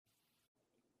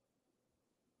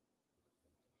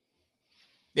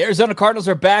The Arizona Cardinals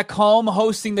are back home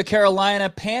hosting the Carolina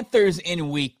Panthers in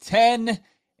Week 10.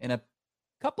 And a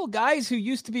couple guys who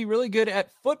used to be really good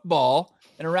at football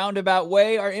in a roundabout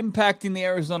way are impacting the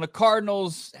Arizona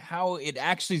Cardinals. How it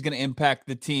actually is going to impact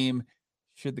the team.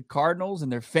 Should the Cardinals and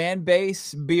their fan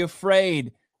base be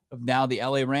afraid of now the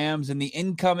LA Rams and the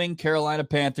incoming Carolina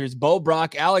Panthers? Bo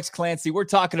Brock, Alex Clancy, we're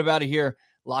talking about it here.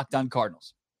 Locked on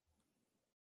Cardinals.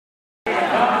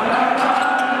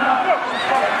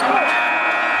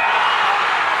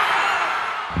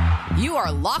 You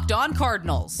are Locked On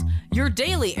Cardinals, your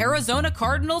daily Arizona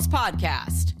Cardinals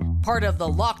podcast. Part of the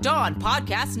Locked On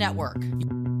Podcast Network,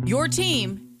 your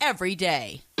team every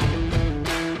day.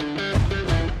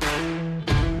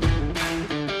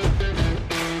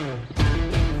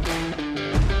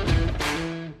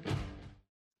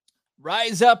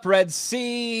 Rise up, Red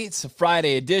Sea. It's a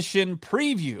Friday edition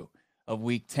preview of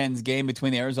Week 10's game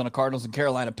between the Arizona Cardinals and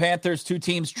Carolina Panthers. Two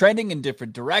teams trending in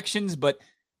different directions, but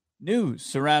news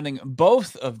surrounding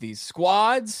both of these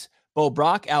squads. Bo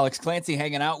Brock, Alex Clancy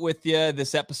hanging out with you.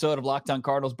 This episode of Locked On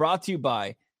Cardinals brought to you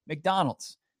by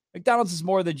McDonald's. McDonald's is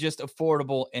more than just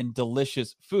affordable and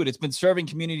delicious food. It's been serving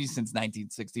communities since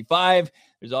 1965.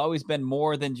 There's always been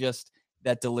more than just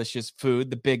that delicious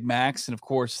food, the Big Macs, and of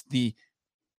course the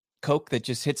Coke that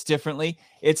just hits differently.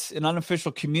 It's an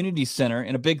unofficial community center,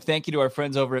 and a big thank you to our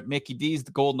friends over at Mickey D's,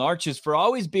 the Golden Arches, for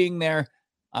always being there.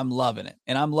 I'm loving it.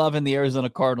 And I'm loving the Arizona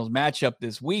Cardinals matchup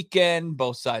this weekend,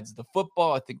 both sides of the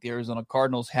football. I think the Arizona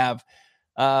Cardinals have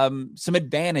some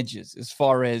advantages as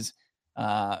far as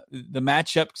the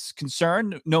matchup's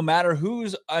concerned, no matter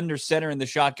who's under center in the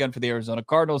shotgun for the Arizona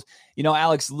Cardinals. You know,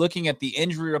 Alex, looking at the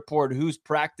injury report, who's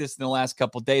practiced in the last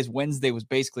couple of days, Wednesday was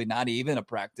basically not even a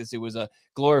practice. It was a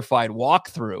glorified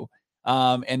walkthrough.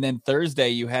 And then Thursday,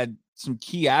 you had some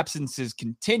key absences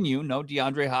continue. No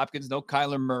DeAndre Hopkins, no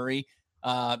Kyler Murray,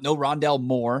 no Rondale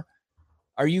Moore.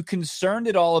 Are you concerned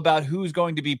at all about who's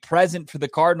going to be present for the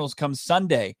Cardinals come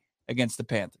Sunday against the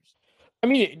Panthers? I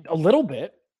mean, a little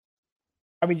bit.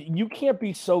 I mean, you can't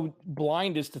be so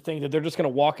blind as to think that they're just going to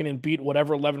walk in and beat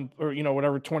whatever 11 or,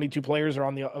 whatever 22 players are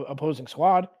on the opposing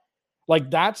squad. Like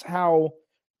that's what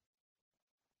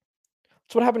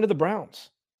happened to the Browns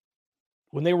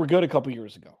when they were good a couple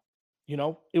years ago.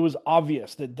 It was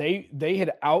obvious that they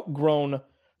had outgrown.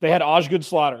 They had Osgood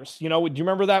Slaughters. Do you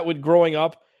remember that with growing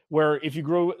up where if you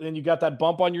grew and you got that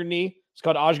bump on your knee, it's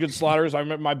called Osgood Slaughters. I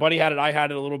remember my buddy had it. I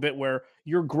had it a little bit where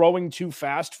you're growing too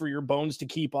fast for your bones to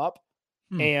keep up.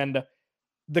 And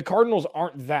the Cardinals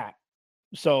aren't that.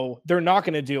 So they're not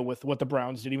going to deal with what the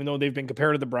Browns did, even though they've been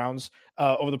compared to the Browns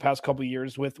over the past couple of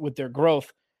years with their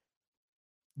growth.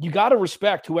 You got to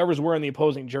respect whoever's wearing the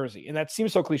opposing jersey. And that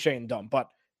seems so cliche and dumb, but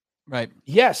right.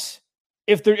 Yes,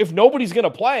 if nobody's going to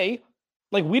play,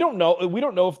 like we don't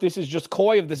know if this is just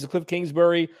coy, if this is Cliff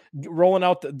Kingsbury rolling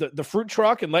out the fruit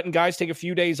truck and letting guys take a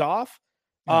few days off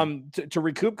to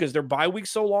recoup because their bye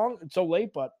week's so long and so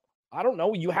late. But I don't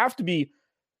know. You have to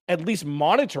at least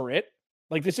monitor it.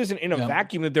 Like this isn't in a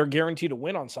vacuum that they're guaranteed to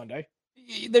win on Sunday.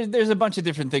 There's a bunch of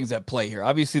different things at play here.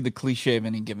 Obviously, the cliche of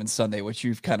any given Sunday, which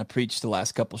you've kind of preached the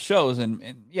last couple shows,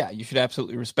 and yeah, you should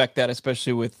absolutely respect that,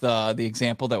 especially with the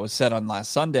example that was set on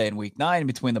last Sunday in Week 9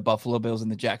 between the Buffalo Bills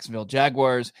and the Jacksonville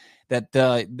Jaguars. That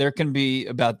there can be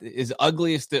about as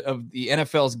ugliest of the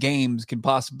NFL's games can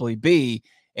possibly be,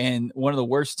 and one of the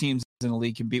worst teams in the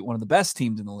league can beat one of the best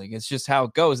teams in the league. It's just how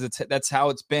it goes. That's how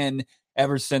it's been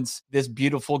ever since this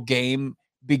beautiful game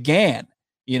began.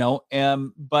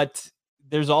 But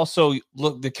there's also,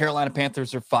 look, the Carolina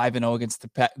Panthers are 5-0 against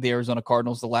the Arizona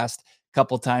Cardinals the last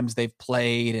couple times they've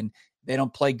played, and they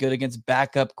don't play good against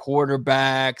backup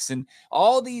quarterbacks and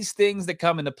all these things that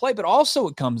come into play. But also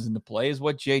what comes into play is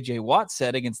what J.J. Watt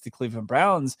said against the Cleveland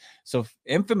Browns so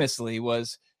infamously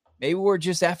was, maybe we're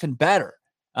just effing better.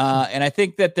 And I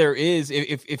think that there is,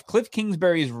 if Cliff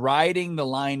Kingsbury is riding the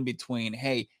line between,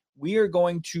 hey, we are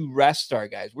going to rest our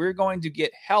guys, we're going to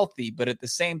get healthy, but at the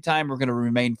same time, we're going to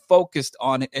remain focused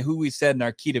on who we said in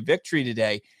our key to victory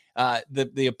today,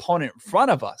 the opponent in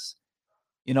front of us.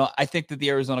 I think that the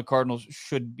Arizona Cardinals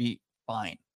should be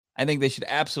fine. I think they should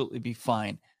absolutely be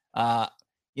fine.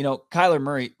 Kyler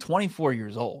Murray, 24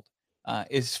 years old,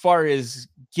 as far as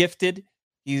gifted,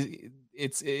 he's a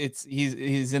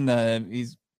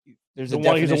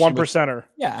one percenter.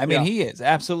 Yeah, I mean, he is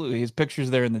absolutely. His picture's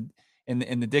there in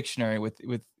the dictionary with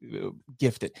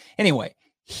gifted. Anyway,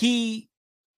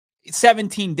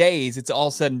 17 days, it's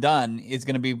all said and done, is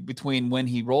going to be between when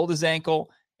he rolled his ankle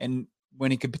and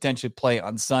when he could potentially play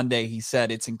on Sunday. He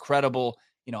said it's incredible.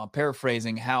 I'm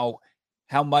paraphrasing how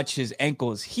much his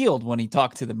ankle is healed when he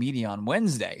talked to the media on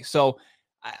Wednesday. So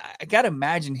I got to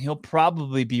imagine he'll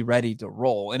probably be ready to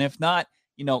roll. And if not,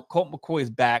 Colt McCoy is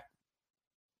back.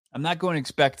 I'm not going to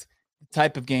expect the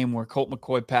type of game where Colt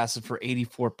McCoy passes for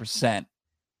 84%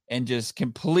 and just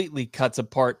completely cuts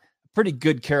apart a pretty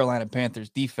good Carolina Panthers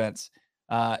defense.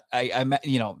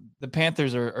 The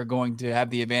Panthers are going to have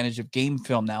the advantage of game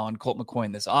film now on Colt McCoy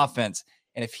in this offense.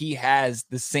 And if he has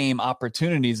the same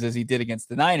opportunities as he did against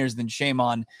the Niners, then shame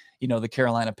on, the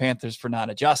Carolina Panthers for not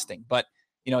adjusting. But,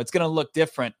 it's going to look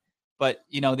different. But,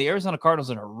 the Arizona Cardinals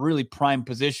are in a really prime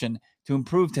position to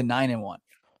improve to 9-1.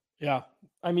 Yeah.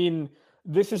 I mean,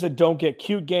 this is a don't get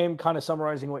cute game, kind of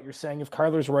summarizing what you're saying. If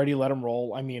Kyler's ready, let him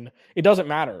roll. I mean, it doesn't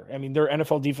matter. I mean, their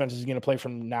NFL defense is going to play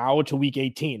from now to week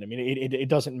 18. I mean, it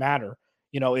doesn't matter.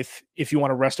 If you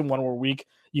want to rest him one more week,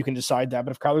 you can decide that.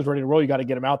 But if Kyler's ready to roll, you got to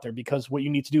get him out there, because what you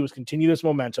need to do is continue this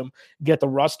momentum, get the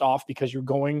rust off, because you're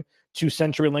going to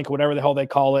CenturyLink, whatever the hell they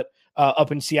call it,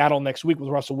 up in Seattle next week with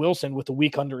Russell Wilson with a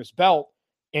week under his belt.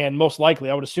 And most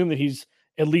likely, I would assume that he's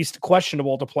at least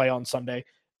questionable to play on Sunday.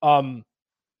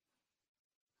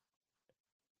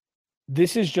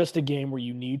 This is just a game where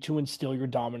you need to instill your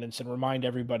dominance and remind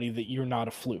everybody that you're not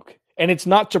a fluke. And it's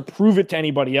not to prove it to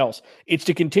anybody else. It's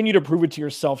to continue to prove it to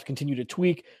yourself, continue to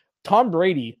tweak. Tom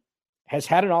Brady has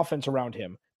had an offense around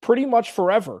him pretty much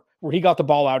forever where he got the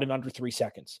ball out in under 3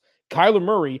 seconds. Kyler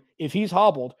Murray, if he's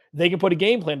hobbled, they can put a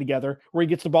game plan together where he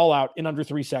gets the ball out in under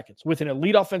 3 seconds. With an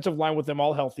elite offensive line with them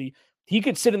all healthy, he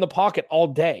could sit in the pocket all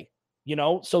day.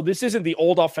 So this isn't the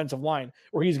old offensive line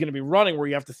where he's going to be running, where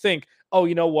you have to think, oh,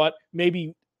 you know what?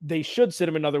 Maybe they should sit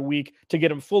him another week to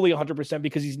get him fully 100%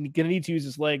 because he's going to need to use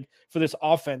his leg for this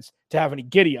offense to have any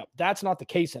giddy up. That's not the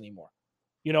case anymore.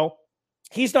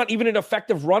 He's not even an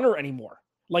effective runner anymore.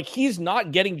 Like, he's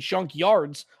not getting chunk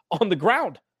yards on the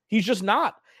ground. He's just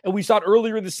not. And we saw it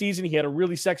earlier in the season. He had a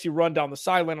really sexy run down the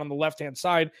sideline on the left-hand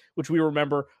side, which we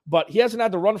remember, but he hasn't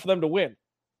had to run for them to win.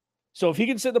 So if he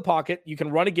can sit in the pocket, you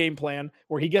can run a game plan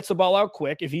where he gets the ball out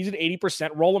quick. If he's at 80%,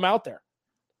 roll him out there.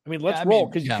 I mean, let's roll,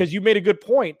 because you made a good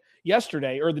point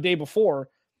yesterday or the day before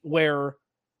where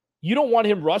you don't want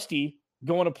him rusty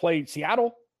going to play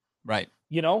Seattle. Right.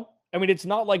 I mean, it's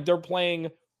not like they're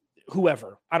playing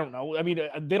whoever. I don't know. I mean,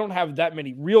 they don't have that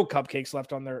many real cupcakes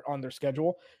left on their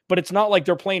schedule, but it's not like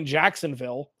they're playing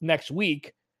Jacksonville next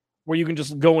week where you can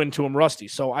just go into him rusty.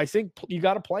 So I think you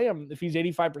got to play him if he's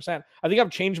 85%. I think I've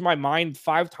changed my mind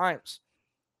 5 times.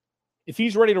 If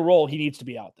he's ready to roll, he needs to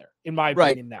be out there, in my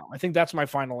opinion now. I think that's my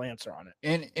final answer on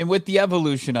it. And with the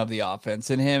evolution of the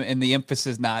offense and him and the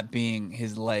emphasis not being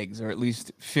his legs, or at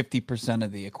least 50%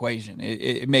 of the equation,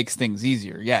 it makes things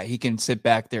easier. Yeah, he can sit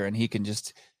back there and he can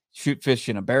just shoot fish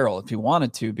in a barrel if he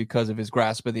wanted to, because of his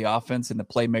grasp of the offense and the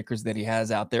playmakers that he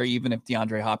has out there. Even if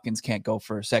DeAndre Hopkins can't go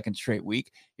for a second straight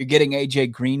week, you're getting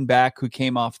AJ Green back, who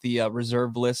came off the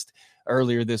reserve list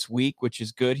earlier this week, which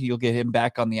is good. You'll get him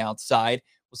back on the outside.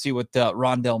 We'll see what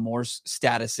Rondell Moore's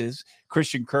status is.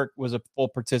 Christian Kirk was a full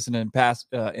participant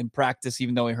in practice,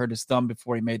 even though he hurt his thumb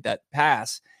before he made that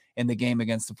pass in the game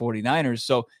against the 49ers.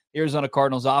 So the Arizona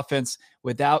Cardinals offense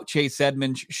without Chase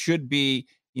Edmonds should be,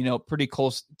 pretty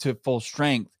close to full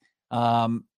strength.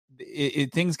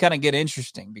 Things kind of get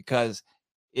interesting because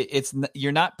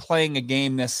you're not playing a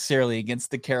game necessarily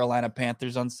against the Carolina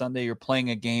Panthers on Sunday. You're playing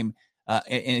a game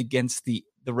against the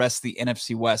rest of the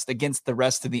NFC West, against the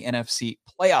rest of the NFC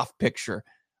playoff picture.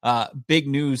 Big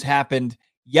news happened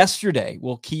yesterday.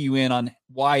 We'll key you in on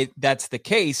why that's the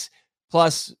case.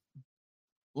 Plus,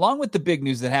 along with the big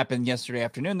news that happened yesterday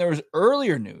afternoon, there was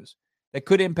earlier news that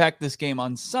could impact this game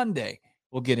on Sunday.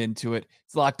 We'll get into it.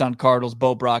 It's Locked On Cardinals,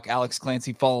 Bo Brock, Alex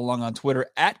Clancy. Follow along on Twitter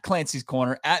at Clancy's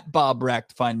Corner, at Bob Brack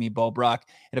to find me, Bo Brock,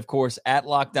 and of course at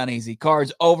Locked On AZ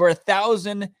Cards. Over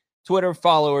 1,000 Twitter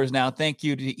followers now. Thank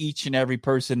you to each and every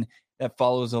person that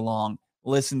follows along,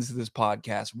 listens to this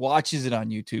podcast, watches it on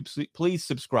YouTube. So please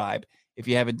subscribe if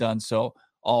you haven't done so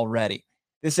already.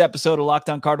 This episode of Locked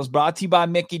On Cardinals brought to you by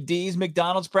Mickey D's.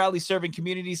 McDonald's, proudly serving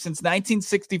communities since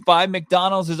 1965.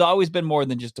 McDonald's has always been more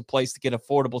than just a place to get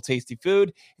affordable, tasty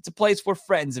food. It's a place where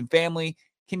friends and family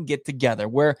can get together,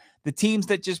 where the teams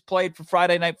that just played for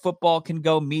Friday Night Football can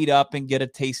go meet up and get a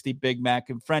tasty Big Mac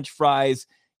and French fries.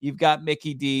 You've got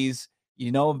Mickey D's.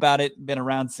 You know about it. Been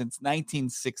around since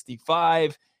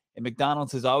 1965. And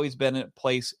McDonald's has always been a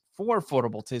place for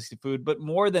affordable, tasty food, but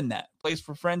more than that, a place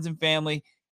for friends and family.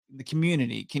 The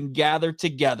community can gather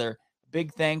together.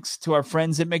 Big thanks to our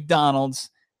friends at McDonald's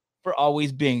for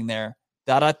always being there.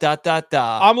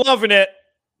 I'm loving it.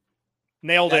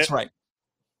 Nailed it. That's right.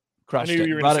 Crushed it. I knew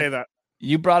you were going to say that.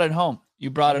 You brought it home.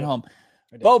 It home.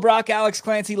 Bo Brock, Alex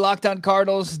Clancy, Locked On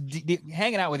Cardinals,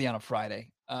 hanging out with you on a Friday.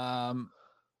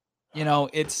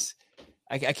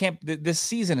 I can't. This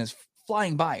season is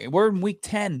flying by. We're in week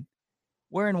 10.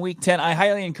 I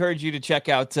highly encourage you to check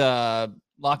out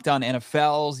Locked On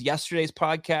NFL's yesterday's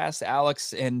podcast.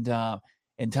 Alex and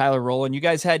Tyler Rowland. You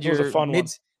guys had your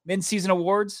mid-season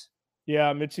awards.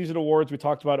 Yeah, mid-season awards. We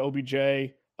talked about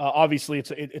OBJ. Obviously,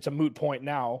 it's a moot point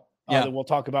now that we'll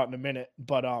talk about in a minute.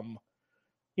 But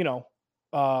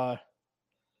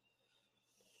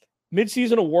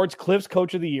mid-season awards. Cliff's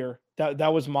Coach of the Year.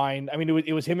 That was mine. I mean,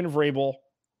 it was him and Vrabel.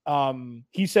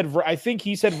 I think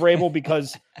he said Vrabel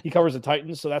because he covers the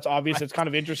Titans, so that's obvious. Right. It's kind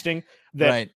of interesting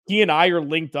that he and I are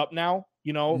linked up now,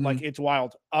 like it's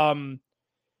wild.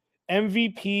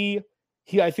 MVP,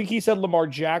 I think he said Lamar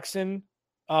Jackson,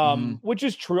 which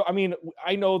is true. I mean,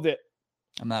 I know that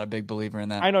I'm not a big believer in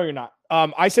that. I know you're not.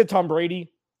 I said Tom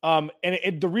Brady. And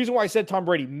the reason why I said Tom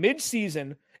Brady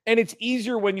mid-season, and it's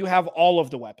easier when you have all of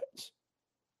the weapons.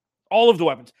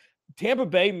 Tampa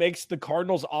Bay makes the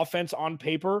Cardinals offense on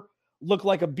paper look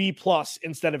like a B+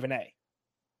 instead of an A,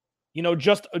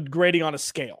 just grading on a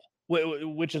scale,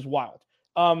 which is wild.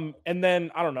 And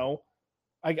then I don't know.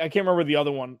 I can't remember the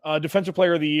other one. Defensive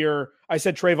Player of the Year. I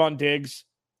said Trayvon Diggs,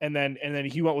 and then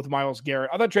he went with Myles Garrett.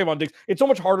 I thought Trayvon Diggs. It's so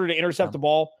much harder to intercept the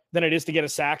ball than it is to get a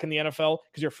sack in the NFL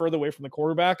because you're further away from the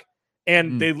quarterback,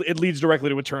 and it leads directly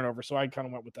to a turnover. So I kind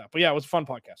of went with that. But yeah, it was a fun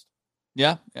podcast.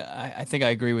 Yeah, I think I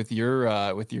agree with your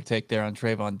take there on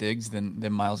Trayvon Diggs than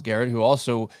Myles Garrett, who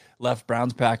also left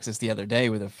Browns practice the other day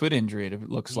with a foot injury. It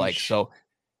looks like so.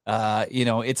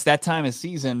 It's that time of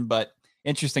season, but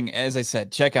interesting. As I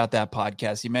said, check out that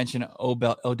podcast. You mentioned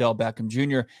Odell Beckham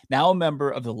Jr., now a member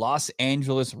of the Los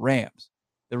Angeles Rams.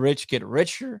 The rich get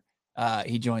richer.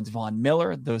 He joins Von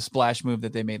Miller, the splash move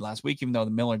that they made last week, even though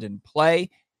the Miller didn't play.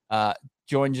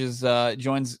 Joins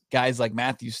guys like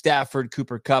Matthew Stafford,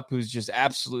 Cooper Kupp, who's just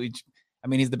absolutely, I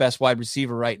mean, he's the best wide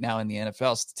receiver right now in the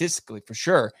NFL, statistically for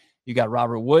sure. You got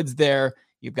Robert Woods there.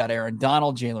 You've got Aaron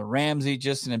Donald, Jalen Ramsey,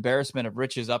 just an embarrassment of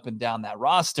riches up and down that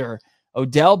roster.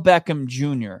 Odell Beckham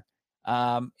Jr.,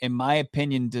 in my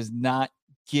opinion, does not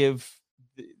give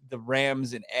the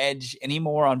Rams an edge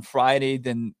anymore on Friday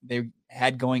than they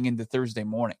had going into Thursday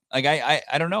morning. Like,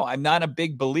 I don't know. I'm not a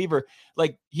big believer.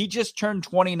 Like, he just turned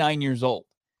 29 years old.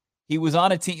 He was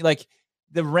on a team. Like,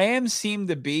 the Rams seem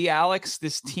to be, Alex,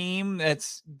 this team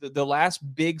that's the last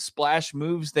big splash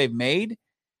moves they've made.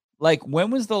 Like,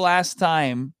 when was the last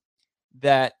time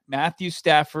that Matthew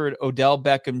Stafford, Odell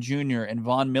Beckham Jr., and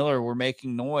Von Miller were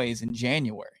making noise in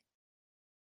January?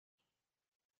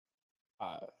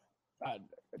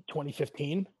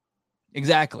 2015.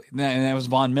 Exactly. And that was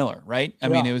Von Miller, right? I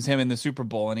mean, it was him in the Super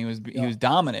Bowl, and he was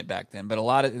dominant back then.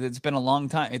 But it's been a long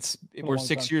time. We're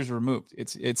 6 years removed.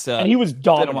 And he was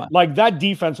dominant. Like, that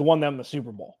defense won them the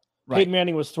Super Bowl. Right. Peyton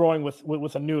Manning was throwing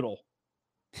with a noodle.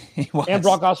 He was. And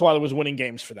Brock Osweiler was winning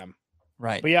games for them.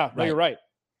 Right. But yeah, no, you're right.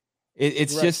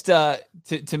 It's just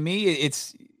to me,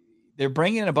 they're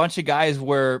bringing in a bunch of guys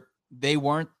where they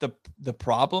weren't the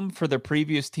problem for their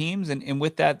previous teams, and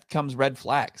with that comes red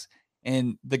flags.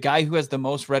 And the guy who has the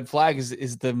most red flags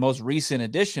is the most recent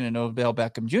addition in Odell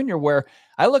Beckham Jr., where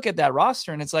I look at that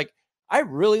roster and it's like, I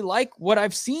really like what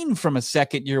I've seen from a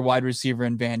second-year wide receiver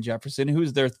in Van Jefferson,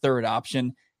 who's their third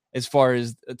option as far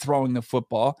as throwing the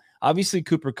football. Obviously,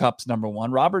 Cooper Kupp's number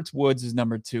one. Robert Woods is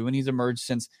number two, and he's emerged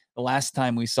since the last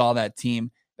time we saw that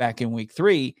team back in week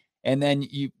 3. And then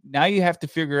you have to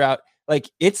figure out,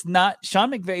 like, it's not –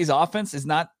 Sean McVay's offense is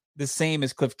not the same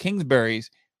as Cliff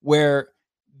Kingsbury's, where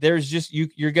there's just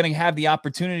you're going to have the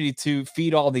opportunity to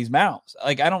feed all these mouths.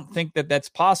 Like, I don't think that that's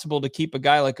possible to keep a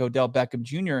guy like Odell Beckham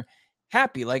Jr.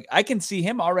 happy. Like, I can see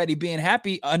him already being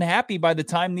unhappy by the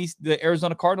time the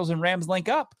Arizona Cardinals and Rams link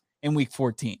up in week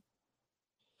 14.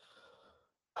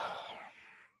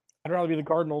 I'd rather be the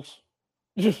Cardinals.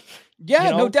 Yeah,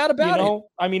 no doubt about it.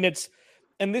 I mean,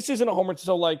 and this isn't a homer.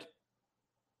 So, like,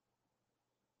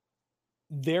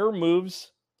 their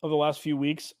moves of the last few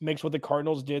weeks makes what the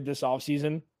Cardinals did this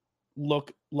offseason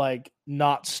look like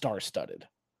not star-studded.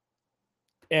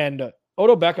 And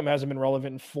Odell Beckham hasn't been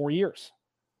relevant in 4 years.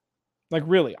 Like,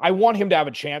 really, I want him to have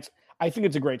a chance. I think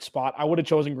it's a great spot. I would have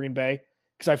chosen Green Bay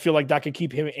because I feel like that could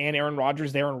keep him and Aaron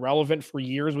Rodgers there and relevant for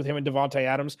years with him and Devontae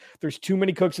Adams. There's too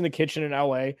many cooks in the kitchen in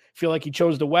LA. I feel like he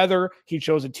chose the weather. He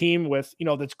chose a team with,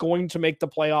 that's going to make the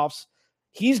playoffs.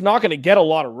 He's not going to get a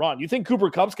lot of run. You think Cooper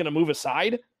Kupp's going to move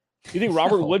aside? You think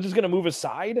Robert Woods is going to move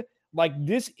aside? Like,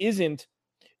 this isn't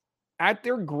at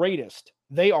their greatest.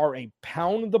 They are a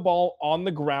pound the ball on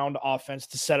the ground offense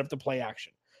to set up the play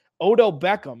action. Odell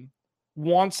Beckham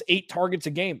wants 8 targets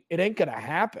a game. It ain't going to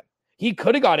happen. He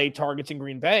could have got 8 targets in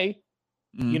Green Bay.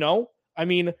 I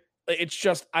mean, it's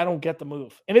just, I don't get the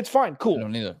move. And it's fine. Cool. I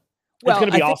don't either. It's going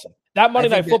to be awesome. That Monday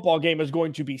Night Football game is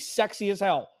going to be sexy as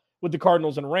hell with the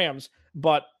Cardinals and Rams,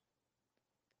 but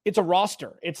it's a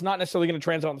roster. It's not necessarily going to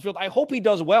translate on the field. I hope he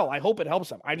does well. I hope it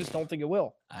helps him. I just don't think it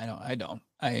will. I don't.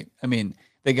 I mean,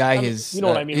 the guy is, you know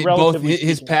what I mean? Both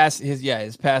his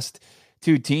past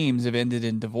two teams have ended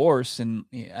in divorce. And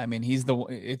I mean,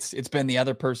 it's been the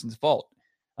other person's fault.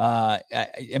 I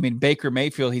mean, Baker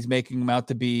Mayfield, he's making him out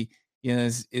to be,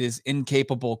 is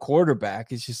incapable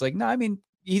quarterback. It's just like, no, I mean,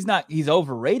 he's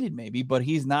overrated maybe, but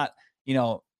he's not, he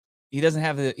has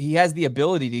the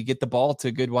ability to get the ball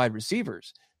to good wide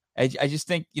receivers. I just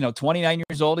think, 29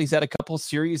 years old, he's had a couple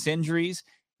serious injuries.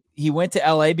 He went to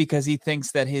LA because he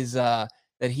thinks that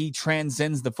that he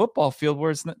transcends the football field,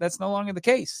 where that's no longer the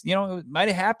case. It might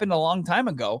have happened a long time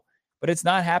ago, but it's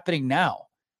not happening now.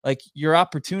 Like, your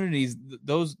opportunities,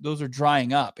 those are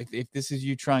drying up. If this is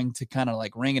you trying to kind of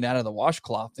like wring it out of the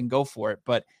washcloth, then go for it.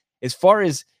 But as far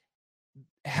as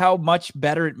how much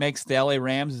better it makes the LA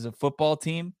Rams as a football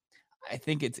team, I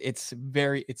think it's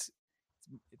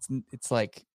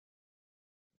like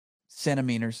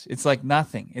centimeters. It's like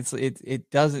nothing. It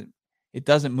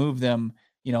doesn't move them,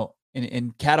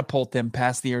 and catapult them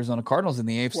past the Arizona Cardinals in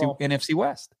the NFC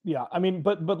West. Yeah, I mean,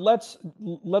 but let's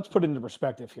put it into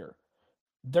perspective here.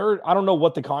 I don't know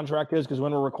what the contract is, because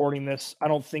when we're recording this, I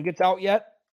don't think it's out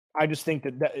yet. I just think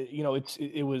that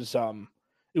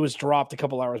it was dropped a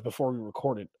couple hours before we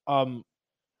recorded.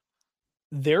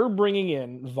 They're bringing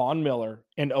in Von Miller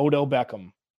and Odell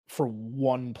Beckham for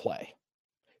one play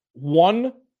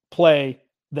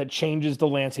that changes the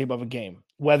landscape of a game,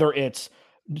 whether it's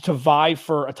to vie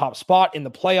for a top spot in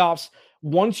the playoffs.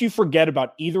 Once you forget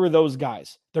about either of those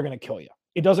guys, they're going to kill you.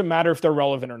 It doesn't matter if they're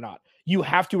relevant or not. You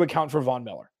have to account for Von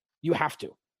Miller. You have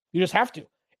to. You just have to.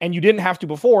 And you didn't have to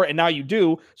before, and now you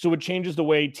do, so it changes the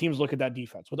way teams look at that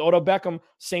defense. With Odell Beckham,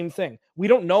 same thing. We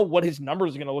don't know what his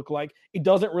numbers are going to look like. It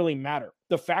doesn't really matter.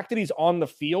 The fact that he's on the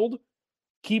field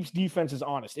keeps defenses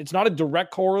honest. It's not a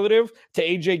direct correlative to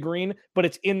AJ Green, but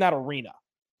it's in that arena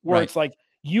where It's like,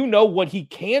 what he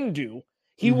can do.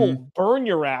 He will burn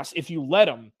your ass if you let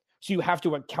him, so you have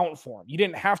to account for him. You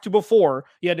didn't have to before.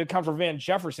 You had to account for Van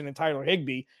Jefferson and Tyler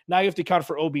Higbee. Now you have to account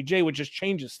for OBJ, which just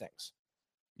changes things.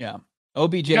 Yeah.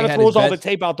 OBJ kind of throws all the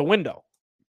tape out the window.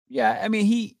 Yeah, I mean,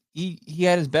 he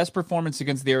had his best performance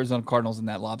against the Arizona Cardinals in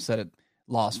that lopsided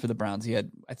loss for the Browns. He had,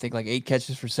 I think, like 8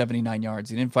 catches for 79 yards.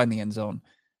 He didn't find the end zone,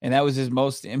 and that was his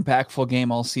most impactful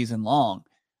game all season long.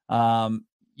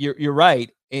 You're right,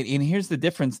 and here's the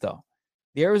difference, though.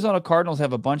 The Arizona Cardinals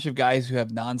have a bunch of guys who have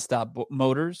nonstop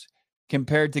motors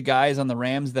compared to guys on the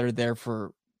Rams that are there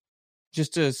for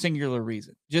just a singular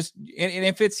reason. And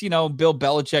if it's, Bill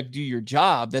Belichick, do your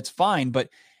job, that's fine. But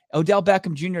Odell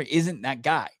Beckham Jr. isn't that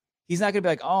guy. He's not going to be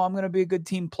like, oh, I'm going to be a good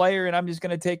team player, and I'm just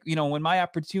going to take, when my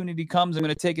opportunity comes, I'm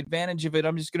going to take advantage of it.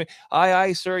 I'm just going to,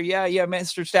 aye, sir. Yeah,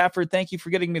 Mr. Stafford, thank you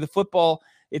for getting me the football.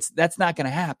 That's not going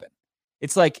to happen.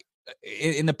 It's like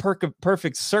in the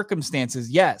perfect circumstances,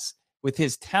 yes, with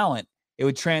his talent, it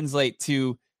would translate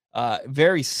to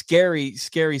very scary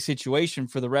situation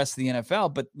for the rest of the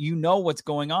NFL, but what's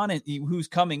going on and who's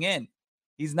coming in.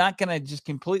 He's not going to just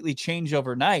completely change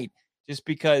overnight just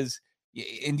because.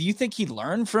 And do you think he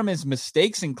learned from his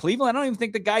mistakes in Cleveland? I don't even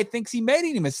think the guy thinks he made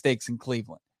any mistakes in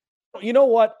Cleveland. You know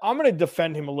what? I'm going to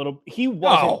defend him a little. He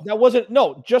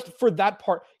wasn't. Just for that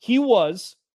part. He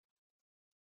was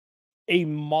a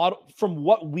model from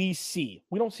what we see.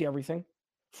 We don't see everything.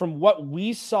 From what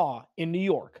we saw in New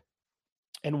York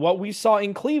and what we saw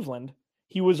in Cleveland,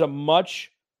 he was a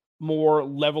much more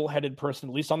level-headed person,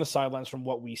 at least on the sidelines from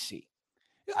what we see.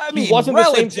 I mean, he wasn't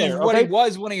the same player, what he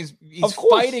was when he's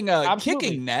fighting a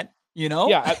kicking net,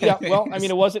 Yeah. Well, I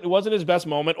mean, it wasn't his best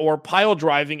moment, or pile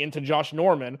driving into Josh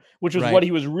Norman, which was what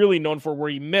he was really known for, where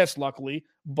he missed, luckily.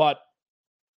 But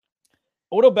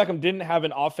Odell Beckham didn't have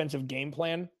an offensive game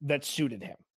plan that suited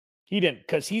him. He didn't,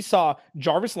 because he saw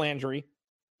Jarvis Landry,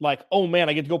 like, oh man,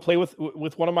 I get to go play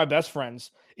with one of my best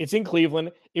friends. It's in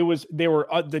Cleveland.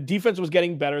 The defense was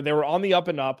getting better. They were on the up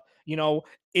and up.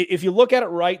 If you look at it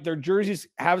right, their jerseys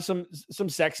have some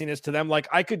sexiness to them. Like,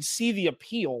 I could see the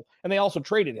appeal, and they also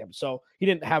traded him, so he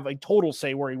didn't have a total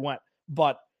say where he went.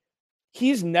 But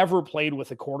he's never played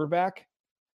with a quarterback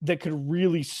that could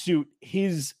really suit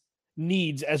his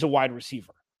needs as a wide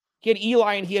receiver. He had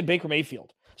Eli and he had Baker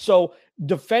Mayfield. So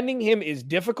defending him is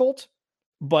difficult,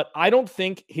 but I don't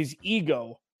think his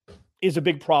ego is a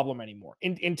big problem anymore.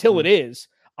 Until it is,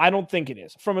 I don't think it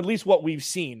is, from at least what we've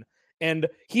seen. And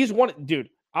he's one, dude,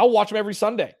 I'll watch him every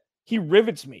Sunday. He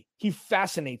rivets me. He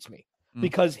fascinates me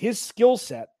because his skill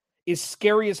set is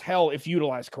scary as hell if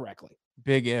utilized correctly.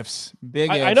 Big ifs.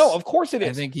 I know, of course it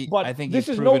is. I think this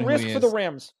is no risk for the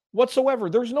Rams. whatsoever.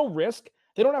 There's no risk.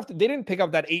 They didn't pick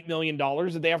up that $8 million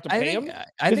that they have to pay him.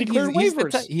 I think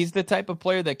he's the type of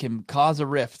player that can cause a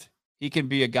rift. He can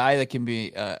be a guy that can be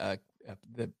the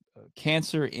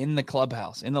cancer in the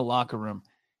clubhouse, in the locker room.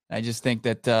 And I just think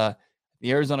that the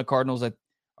Arizona Cardinals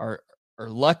are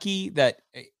lucky that,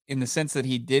 in the sense that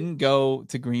he didn't go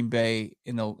to Green Bay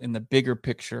in the bigger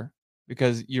picture,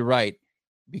 because you're right,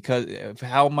 because of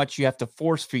how much you have to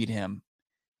force feed him,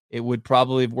 it would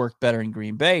probably have worked better in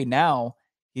Green Bay. Now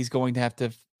he's going to have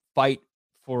to fight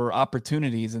for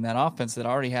opportunities in that offense that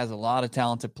already has a lot of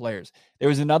talented players. There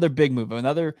was another big move,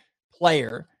 another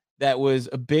player that was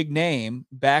a big name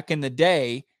back in the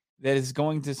day that is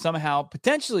going to somehow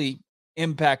potentially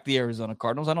impact the Arizona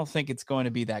Cardinals. I don't think it's going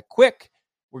to be that quick.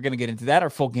 We're going to get into that. Our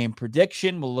full game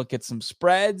prediction. We'll look at some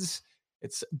spreads.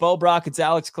 It's Bo Brock. It's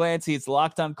Alex Clancy. It's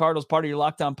Locked On Cardinals, part of your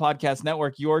Locked On Podcast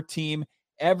Network, your team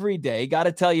every day. Got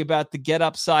to tell you about the Get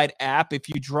Upside app. If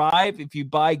you drive, if you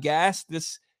buy gas,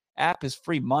 this app is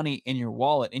free money in your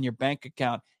wallet, in your bank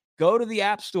account. Go to the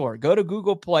App Store. Go to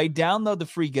Google Play. Download the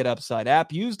free Get Upside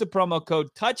app. Use the promo code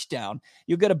TOUCHDOWN.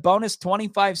 You'll get a bonus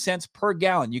 25 cents per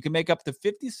gallon. You can make up to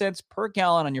 50 cents per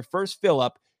gallon on your first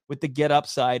fill-up with the Get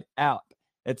Upside app.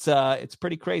 It's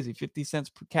pretty crazy. 50 cents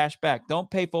per cash back. Don't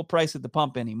pay full price at the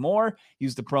pump anymore.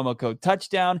 Use the promo code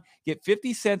TOUCHDOWN. Get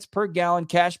 50 cents per gallon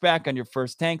cash back on your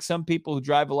first tank. Some people who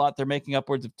drive a lot, they're making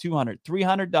upwards of $200,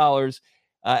 $300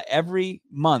 every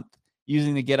month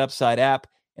using the Get Upside app.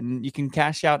 And you can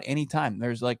cash out anytime.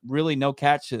 There's really no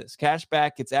catch to this. Cash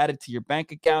back gets added to your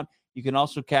bank account. You can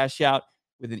also cash out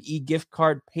with an e-gift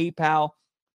card, PayPal.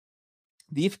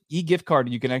 The e-gift card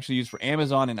you can actually use for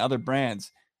Amazon and other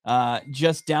brands.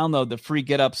 Just download the free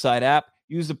Get Upside app.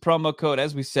 Use the promo code,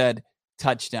 as we said,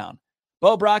 TOUCHDOWN.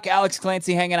 Bo Brock, Alex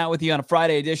Clancy hanging out with you on a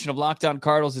Friday edition of Locked On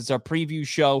Cardinals. It's our preview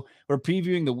show. We're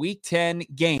previewing the Week 10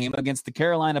 game against the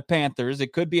Carolina Panthers.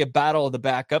 It could be a battle of the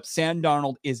backups. Sam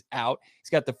Darnold is out.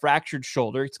 He's got the fractured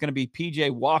shoulder. It's going to be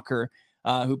P.J. Walker,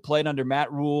 who played under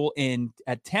Matt Rule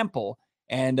at Temple.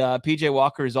 And P.J.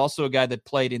 Walker is also a guy that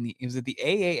played was it the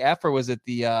AAF or was it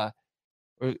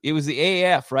it was the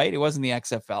AAF, right? It wasn't the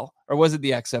XFL. Or was it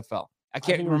the XFL? I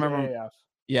can't remember.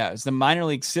 Yeah, it's the minor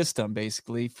league system,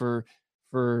 basically, for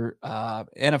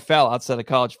NFL outside of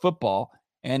college football,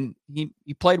 and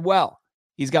he played well.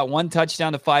 He's got 1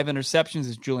 touchdown to 5 interceptions,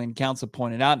 as Julian Council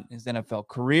pointed out, in his NFL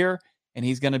career, and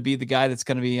he's going to be the guy that's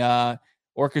going to be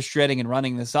orchestrating and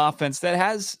running this offense that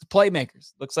has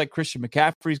playmakers. Looks like Christian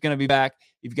McCaffrey's going to be back.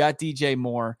 You've got DJ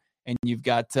Moore, and you've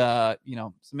got some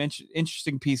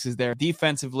interesting pieces there.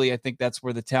 Defensively, I think that's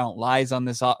where the talent lies on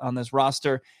this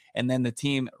roster, and then the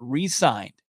team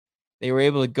re-signed. They were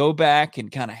able to go back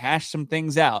and kind of hash some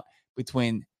things out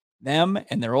between them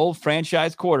and their old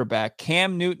franchise quarterback.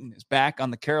 Cam Newton is back on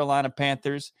the Carolina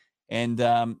Panthers, and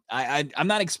I'm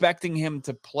not expecting him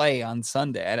to play on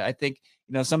Sunday. I think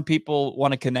some people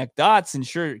want to connect dots, and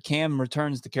sure, Cam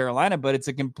returns to Carolina, but it's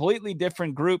a completely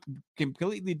different group,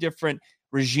 completely different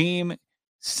regime,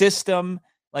 system.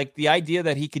 Like, the idea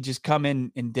that he could just come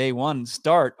in day one,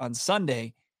 start on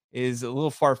Sunday, is a little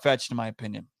far-fetched in my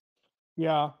opinion.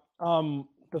 Yeah.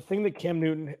 The thing that Cam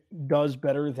Newton does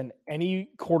better than any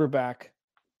quarterback,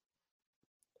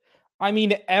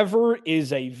 ever,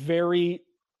 is a very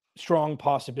strong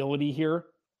possibility here.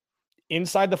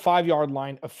 Inside the 5-yard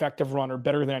line, effective runner,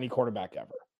 better than any quarterback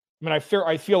ever.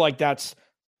 I feel like that's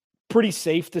pretty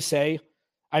safe to say.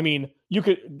 You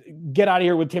could get out of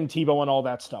here with Tim Tebow and all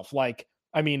that stuff.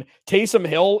 Taysom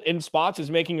Hill in spots is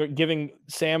giving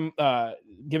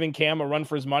Cam a run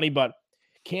for his money, but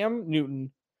Cam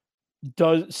Newton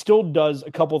still does a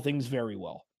couple things very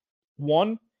well.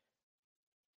 One,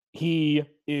 he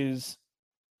is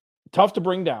tough to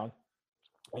bring down.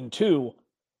 And 2,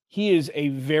 he is a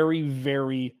very,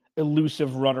 very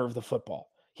elusive runner of the football.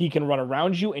 He can run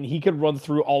around you, and he can run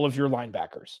through all of your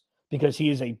linebackers because he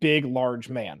is a big, large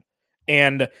man.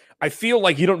 And I feel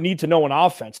like you don't need to know an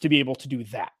offense to be able to do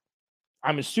that.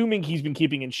 I'm assuming he's been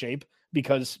keeping in shape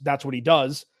because that's what he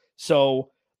does. So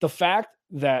the fact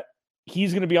that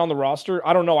he's going to be on the roster,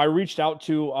 I don't know. I reached out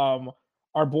to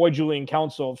our boy Julian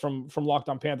Council from Locked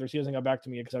On Panthers. He hasn't got back to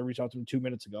me because I reached out to him 2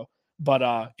 minutes ago,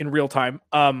 but in real time.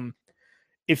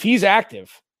 If he's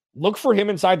active, look for him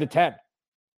inside the 10.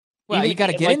 Well, you got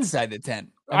to get inside the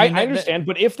 10. I understand,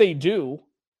 but if they do,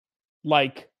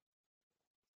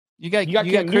 you got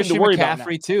Christian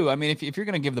McCaffrey too. If you're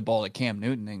going to give the ball to Cam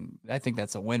Newton, then I think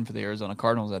that's a win for the Arizona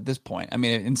Cardinals at this point.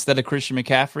 Instead of Christian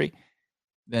McCaffrey,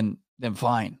 then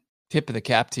fine. Tip of the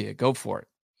cap to you. Go for it.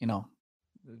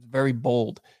 Very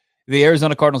bold. The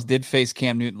Arizona Cardinals did face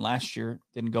Cam Newton last year.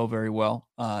 Didn't go very well.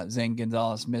 Zane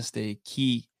Gonzalez missed a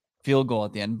key field goal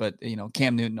at the end. But,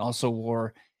 Cam Newton also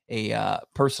wore a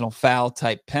personal foul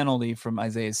type penalty from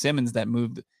Isaiah Simmons that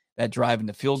moved that drive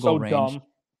into field goal range. Dumb.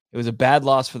 It was a bad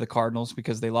loss for the Cardinals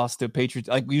because they lost to Patriots.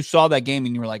 Like, you saw that game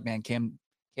and you were like, man,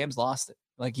 Cam's lost it.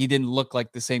 Like, he didn't look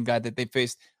like the same guy that they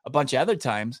faced a bunch of other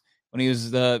times when he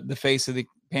was the face of the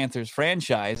Panthers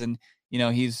franchise. And,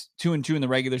 he's 2-2 in the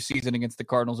regular season against the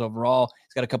Cardinals overall.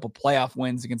 He's got a couple playoff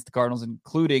wins against the Cardinals,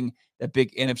 including that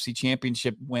big NFC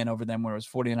championship win over them where it was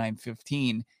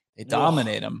 49-15. They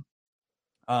dominate them.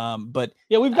 But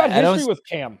yeah, we've got history with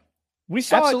Cam. We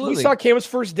saw Cam's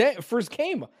first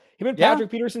game. Him and Patrick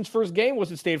Peterson's first game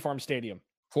was at State Farm Stadium.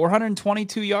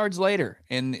 422 yards later,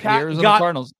 and the Arizona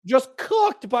Cardinals just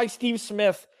cooked by Steve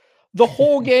Smith. The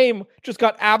whole game just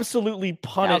got absolutely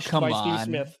punished by Steve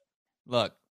Smith.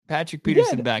 Look, Patrick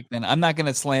Peterson back then. I'm not going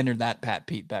to slander that Pat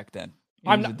Pete back then. He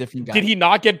was a different guy. Did he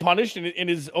not get punished in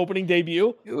his opening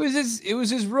debut? It was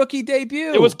his rookie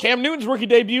debut. It was Cam Newton's rookie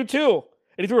debut too,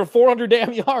 and he threw 400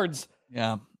 damn yards.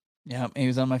 Yeah. He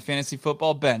was on my fantasy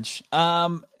football bench.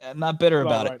 I'm not bitter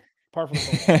about it. Apart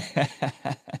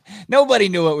from Nobody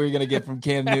knew what we were going to get from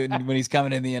Cam Newton when he's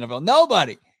coming in the NFL.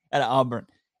 Nobody at Auburn.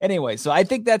 Anyway, so I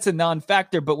think that's a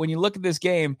non-factor. But when you look at this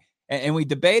game, and we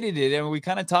debated it, and we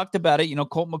kind of talked about it,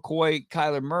 Colt McCoy,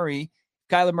 Kyler Murray.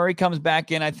 Kyler Murray comes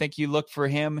back in. I think you look for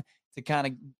him to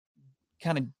kind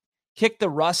of kick the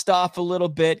rust off a little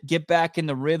bit, get back in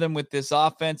the rhythm with this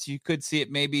offense. You could see it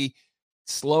maybe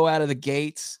slow out of the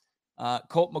gates.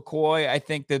 Colt McCoy, I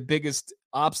think the biggest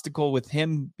obstacle with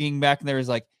him being back in there is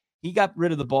like he got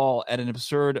rid of the ball at an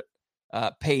absurd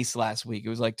pace last week. It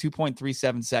was like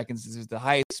 2.37 seconds. This is the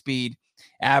highest speed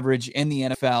average in the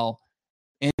NFL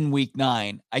in week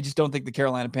 9. I just don't think the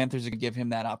Carolina Panthers are going to give him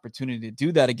that opportunity to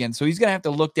do that again. So he's going to have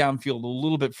to look downfield a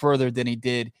little bit further than he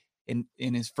did in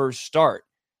his first start.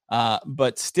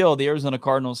 But still, the Arizona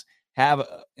Cardinals have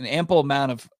an ample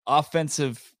amount of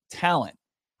offensive talent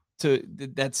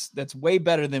that's way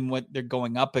better than what they're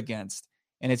going up against.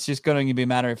 And it's just going to be a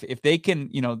matter if they can,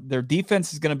 their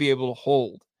defense is going to be able to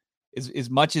hold as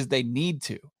much as they need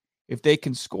to. If they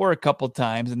can score a couple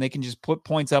times and they can just put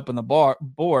points up on the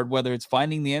board, whether it's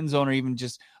finding the end zone or even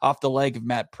just off the leg of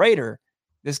Matt Prater,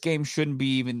 this game shouldn't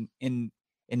be even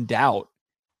in doubt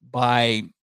by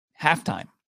halftime.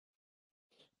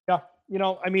 Yeah.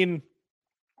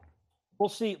 We'll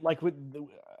see. Like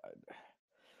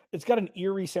it's got an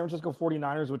eerie San Francisco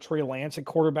 49ers with Trey Lance at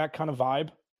quarterback kind of vibe,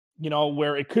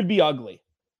 where it could be ugly.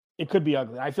 It could be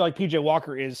ugly. I feel like PJ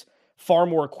Walker is far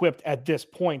more equipped at this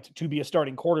point to be a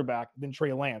starting quarterback than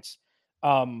Trey Lance.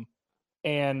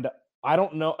 And I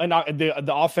don't know. And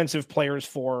the offensive players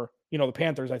for, the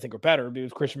Panthers, I think, are better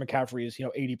because Christian McCaffrey is,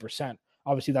 80%.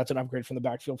 Obviously, that's an upgrade from the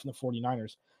backfield from the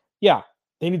 49ers. Yeah,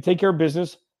 they need to take care of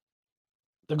business.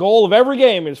 The goal of every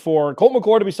game is for Colt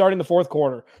McCoy to be starting the fourth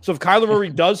quarter. So if Kyler Murray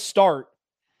does start,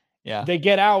 they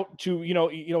get out to,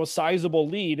 a sizable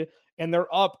lead and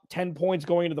they're up 10 points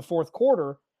going into the fourth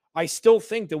quarter. I still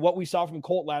think that what we saw from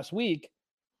Colt last week,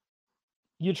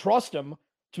 you trust him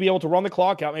to be able to run the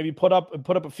clock out, maybe put up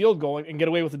a field goal and get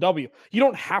away with a W. You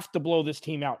don't have to blow this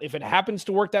team out. If it happens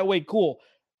to work that way, cool.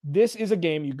 This is a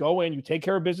game. You go in, you take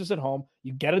care of business at home,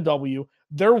 you get a W.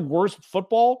 Their worst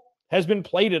football has been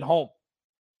played at home,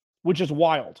 which is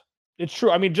wild. It's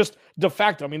true. Just de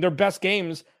facto. Their best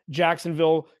games,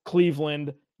 Jacksonville,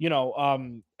 Cleveland,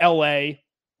 LA,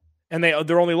 and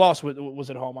their only loss was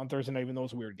at home on Thursday night, even though it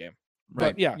was a weird game.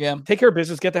 Right. But yeah. Take care of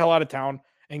business, get the hell out of town,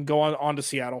 and go on to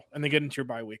Seattle, and then get into your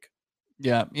bye week.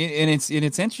 Yeah, and it's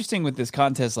interesting with this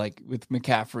contest, like with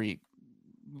McCaffrey,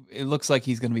 it looks like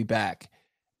he's going to be back,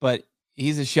 but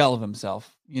he's a shell of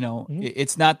himself.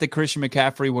 It's not the Christian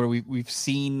McCaffrey where we've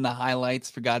seen the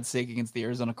highlights, for God's sake, against the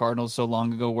Arizona Cardinals so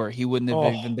long ago, where he wouldn't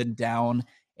have even been down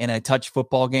in a touch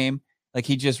football game. Like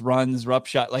he just runs rough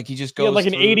shot, like he just goes like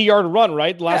an 80-yard run,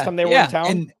 right? Last time they were in town,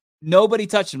 and nobody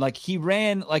touched him. Like he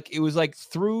ran, like it was like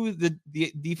through the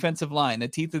defensive line, the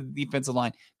teeth of the defensive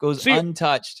line, goes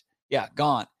untouched. Yeah,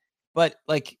 gone. But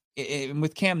like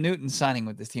with Cam Newton signing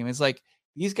with this team, it's like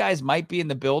these guys might be in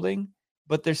the building,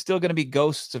 but they're still going to be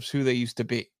ghosts of who they used to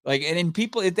be. Like, and in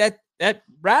people that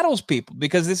rattles people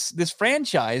because this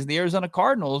franchise, the Arizona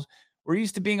Cardinals, we're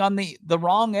used to being on the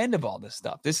wrong end of all this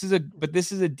stuff. This is a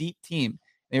deep team,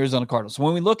 the Arizona Cardinals. So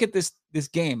when we look at this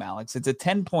game, Alex, it's a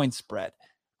 10-point spread,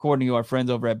 according to our friends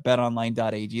over at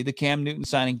betonline.ag. The Cam Newton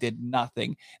signing did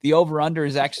nothing. The over-under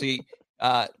is actually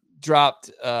dropped.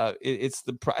 I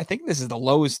think this is the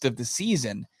lowest of the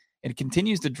season. It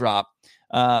continues to drop.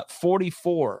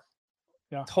 44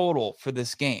 total for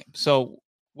this game. So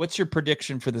what's your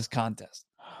prediction for this contest?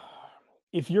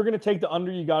 if you're going to take the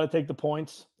under, you got to take the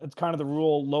points. It's kind of the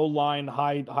rule: low line,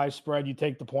 high spread. You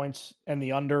take the points and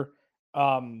the under.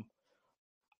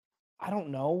 I don't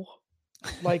know.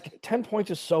 Like 10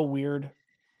 points is so weird.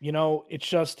 You know, it's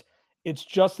just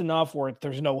enough where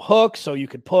there's no hook, so you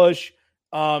could push.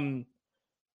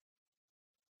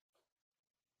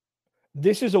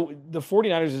 This is the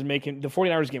 49ers is making the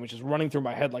 49ers game, which is running through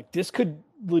my head. Like this could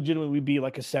legitimately be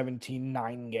like a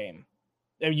 17-9 game.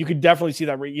 And you could definitely see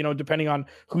that, you know, depending on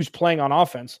who's playing on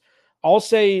offense. I'll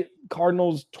say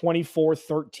Cardinals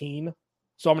 24-13.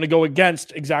 So I'm going to go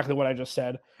against exactly what I just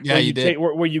said. Yeah, you did.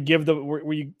 Where you give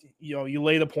you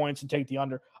lay the points and take the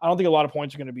under. I don't think a lot of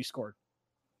points are going to be scored.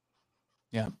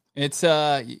 Yeah, it's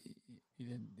you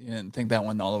didn't think that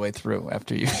one all the way through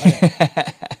after you.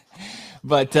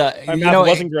 But my math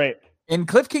wasn't great. And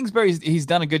Cliff Kingsbury, he's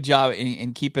done a good job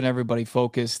in keeping everybody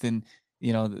focused. And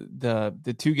you know,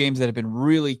 the two games that have been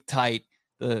really tight,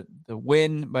 the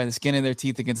win by the skin of their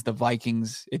teeth against the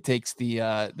Vikings, it takes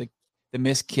the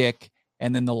missed kick,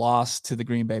 and then the loss to the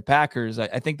Green Bay Packers.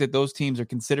 I think that those teams are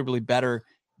considerably better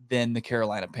than the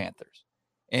Carolina Panthers.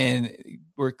 And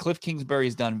where Cliff Kingsbury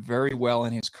has done very well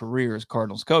in his career as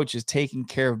Cardinals coach is taking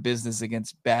care of business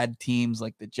against bad teams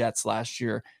like the Jets last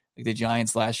year, like the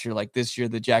Giants last year, like this year,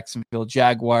 the Jacksonville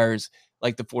Jaguars,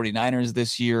 like the 49ers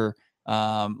this year,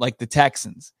 like the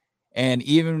Texans. And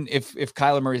even if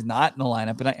Kyler Murray is not in the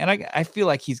lineup, and I feel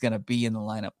like he's going to be in the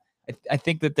lineup, I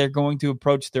think that they're going to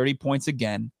approach 30 points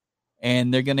again,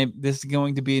 and this is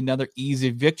going to be another easy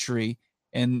victory.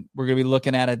 And we're going to be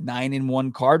looking at a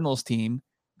 9-1 Cardinals team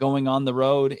going on the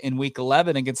road in week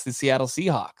 11 against the Seattle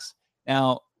Seahawks.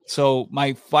 Now, so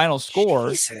my final score,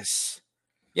 Jesus.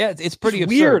 Yeah, it's pretty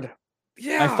absurd. Weird.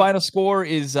 Yeah. My final score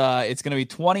is it's going to be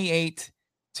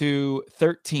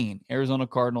 28-13. Arizona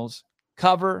Cardinals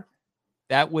cover.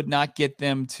 That would not get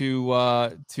them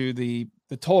to the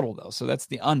total though. So that's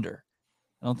the under.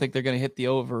 I don't think they're going to hit the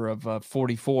over of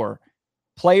 44.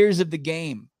 Players of the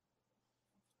game.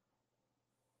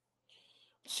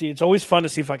 See, it's always fun to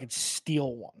see if I could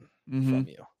steal one from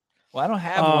you. Well, I don't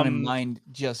have one in mind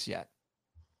just yet.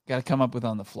 Got to come up with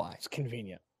on the fly. It's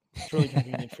convenient. It's really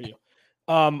convenient for you.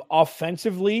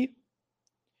 Offensively,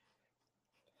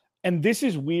 and this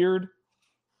is weird,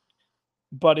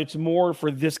 but it's more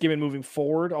for this game and moving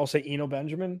forward. I'll say Eno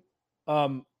Benjamin,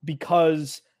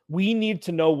 because we need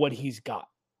to know what he's got.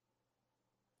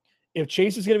 If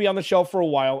Chase is going to be on the shelf for a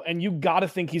while, and you got to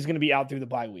think he's going to be out through the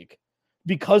bye week,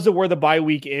 because of where the bye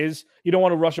week is, you don't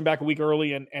want to rush him back a week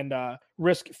early and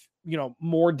risk,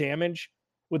 more damage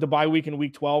with the bye week in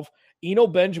week 12. Eno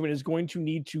Benjamin is going to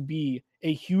need to be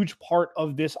a huge part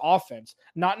of this offense,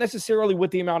 not necessarily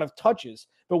with the amount of touches,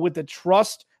 but with the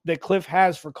trust that Cliff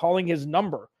has for calling his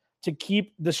number to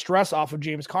keep the stress off of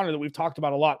James Conner that we've talked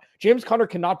about a lot. James Conner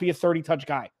cannot be a 30-touch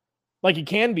guy. Like he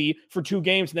can be for 2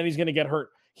 games, and then he's going to get hurt.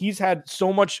 He's had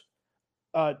so much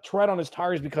tread on his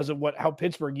tires because of how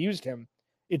Pittsburgh used him.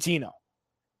 It's Eno.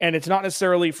 And it's not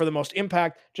necessarily for the most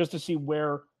impact, just to see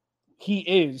where he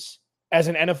is as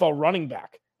an NFL running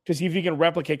back, to see if he can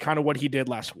replicate kind of what he did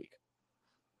last week.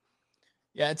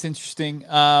 Yeah, it's interesting.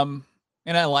 And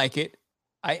I like it.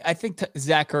 I think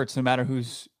Zach Ertz, no matter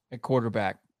who's at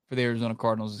quarterback for the Arizona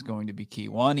Cardinals, is going to be key.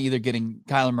 One, either getting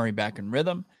Kyler Murray back in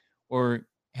rhythm or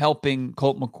helping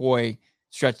Colt McCoy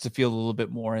stretch the field a little bit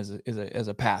more as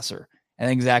a passer. I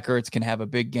think Zach Ertz can have a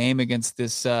big game against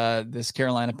this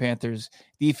Carolina Panthers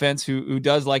defense, who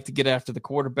does like to get after the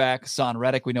quarterback. Hassan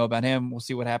Reddick, we know about him. We'll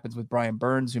see what happens with Brian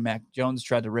Burns, who Mac Jones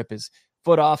tried to rip his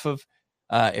foot off of.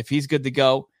 If he's good to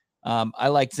go, I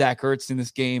like Zach Ertz in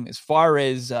this game. As far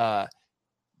as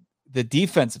the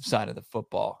defensive side of the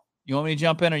football, you want me to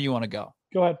jump in or you want to go?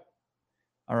 Go ahead.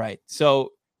 All right.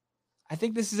 So I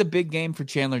think this is a big game for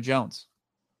Chandler Jones.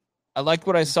 I liked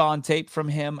what I saw on tape from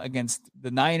him against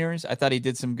the Niners. I thought he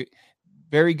did some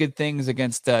very good things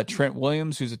against Trent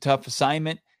Williams, who's a tough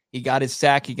assignment. He got his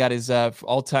sack. He got his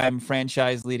all-time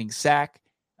franchise-leading sack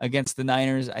against the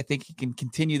Niners. I think he can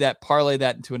continue that, parlay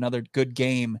that into another good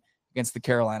game against the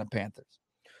Carolina Panthers.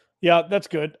 Yeah, that's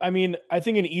good. I mean, I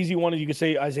think an easy one is you could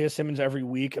say Isaiah Simmons every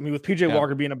week. I mean, with PJ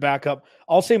Walker being a backup,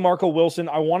 I'll say Marco Wilson.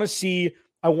 I want to see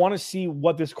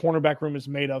what this cornerback room is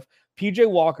made of. PJ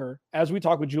Walker, as we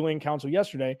talked with Julian Council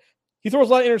yesterday, he throws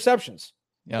a lot of interceptions.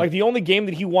 Yep. Like the only game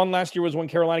that he won last year was when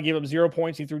Carolina gave up 0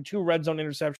 points. He threw 2 red zone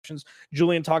interceptions.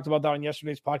 Julian talked about that on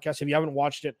yesterday's podcast. If you haven't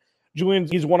watched it, Julian,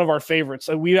 he's one of our favorites.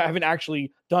 We haven't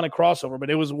actually done a crossover, but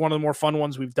it was one of the more fun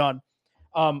ones we've done.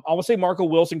 I will say Marco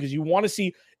Wilson, because you want to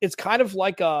see, it's kind of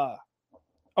like a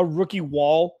rookie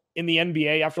wall in the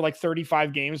NBA after like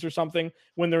 35 games or something,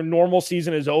 when their normal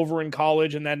season is over in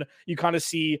college. And then you kind of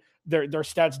see their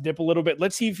stats dip a little bit.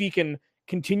 Let's see if he can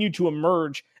continue to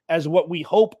emerge as what we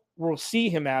hope we'll see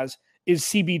him as is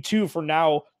CB2 for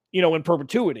now, in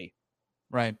perpetuity.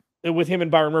 Right. With him and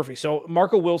Byron Murphy. So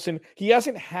Marco Wilson, he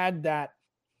hasn't had that.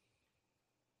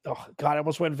 Oh God, I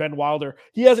almost went Van Wilder.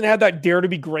 He hasn't had that dare to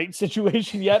be great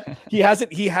situation yet. He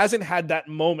hasn't had that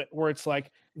moment where it's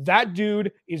like that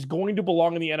dude is going to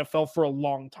belong in the NFL for a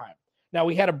long time. Now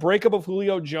we had a breakup of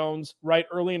Julio Jones right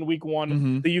early in week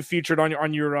 1 that you featured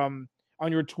on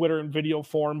your Twitter and video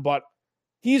form, but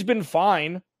he's been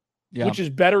fine, which is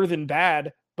better than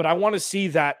bad. But I want to see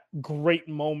that great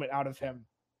moment out of him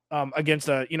against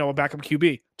a backup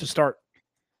QB to start.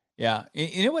 Yeah.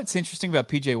 You know what's interesting about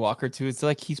PJ Walker too? It's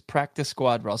like he's practice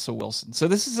squad Russell Wilson. So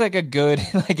this is like a good,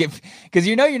 because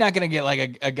you're not going to get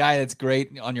like a guy that's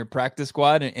great on your practice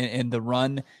squad and the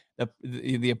run,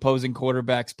 the opposing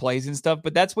quarterback's plays and stuff,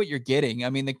 but that's what you're getting. I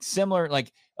mean, the similar,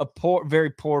 like a very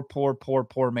poor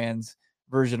man's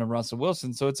version of Russell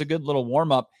Wilson. So it's a good little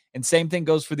warm up. And same thing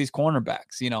goes for these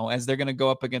cornerbacks, as they're going to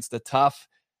go up against the tough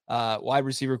wide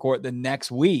receiver court the next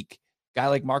week. Guy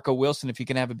like Marco Wilson, if he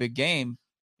can have a big game,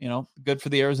 good for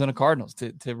the Arizona Cardinals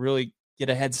to really get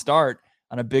a head start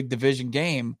on a big division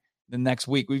game the next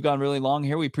week. We've gone really long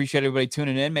here. We appreciate everybody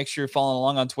tuning in. Make sure you're following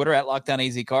along on Twitter at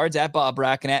LockedOnAZCards, at Bob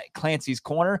Bracken, at Clancy's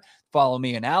Corner. Follow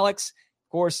me and Alex.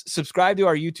 Of course, subscribe to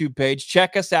our YouTube page.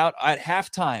 Check us out at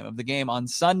halftime of the game on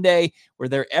Sunday. We're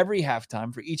there every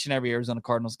halftime for each and every Arizona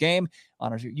Cardinals game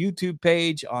on our YouTube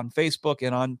page, on Facebook,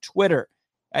 and on Twitter.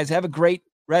 Guys, have a great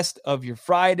rest of your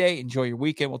Friday. Enjoy your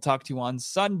weekend. We'll talk to you on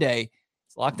Sunday.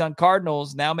 It's Locked On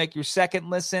Cardinals. Now make your second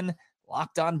listen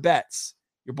Locked On Bets.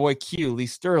 Your boy Q, Lee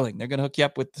Sterling. They're going to hook you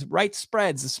up with the right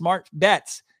spreads, the smart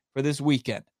bets for this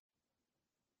weekend.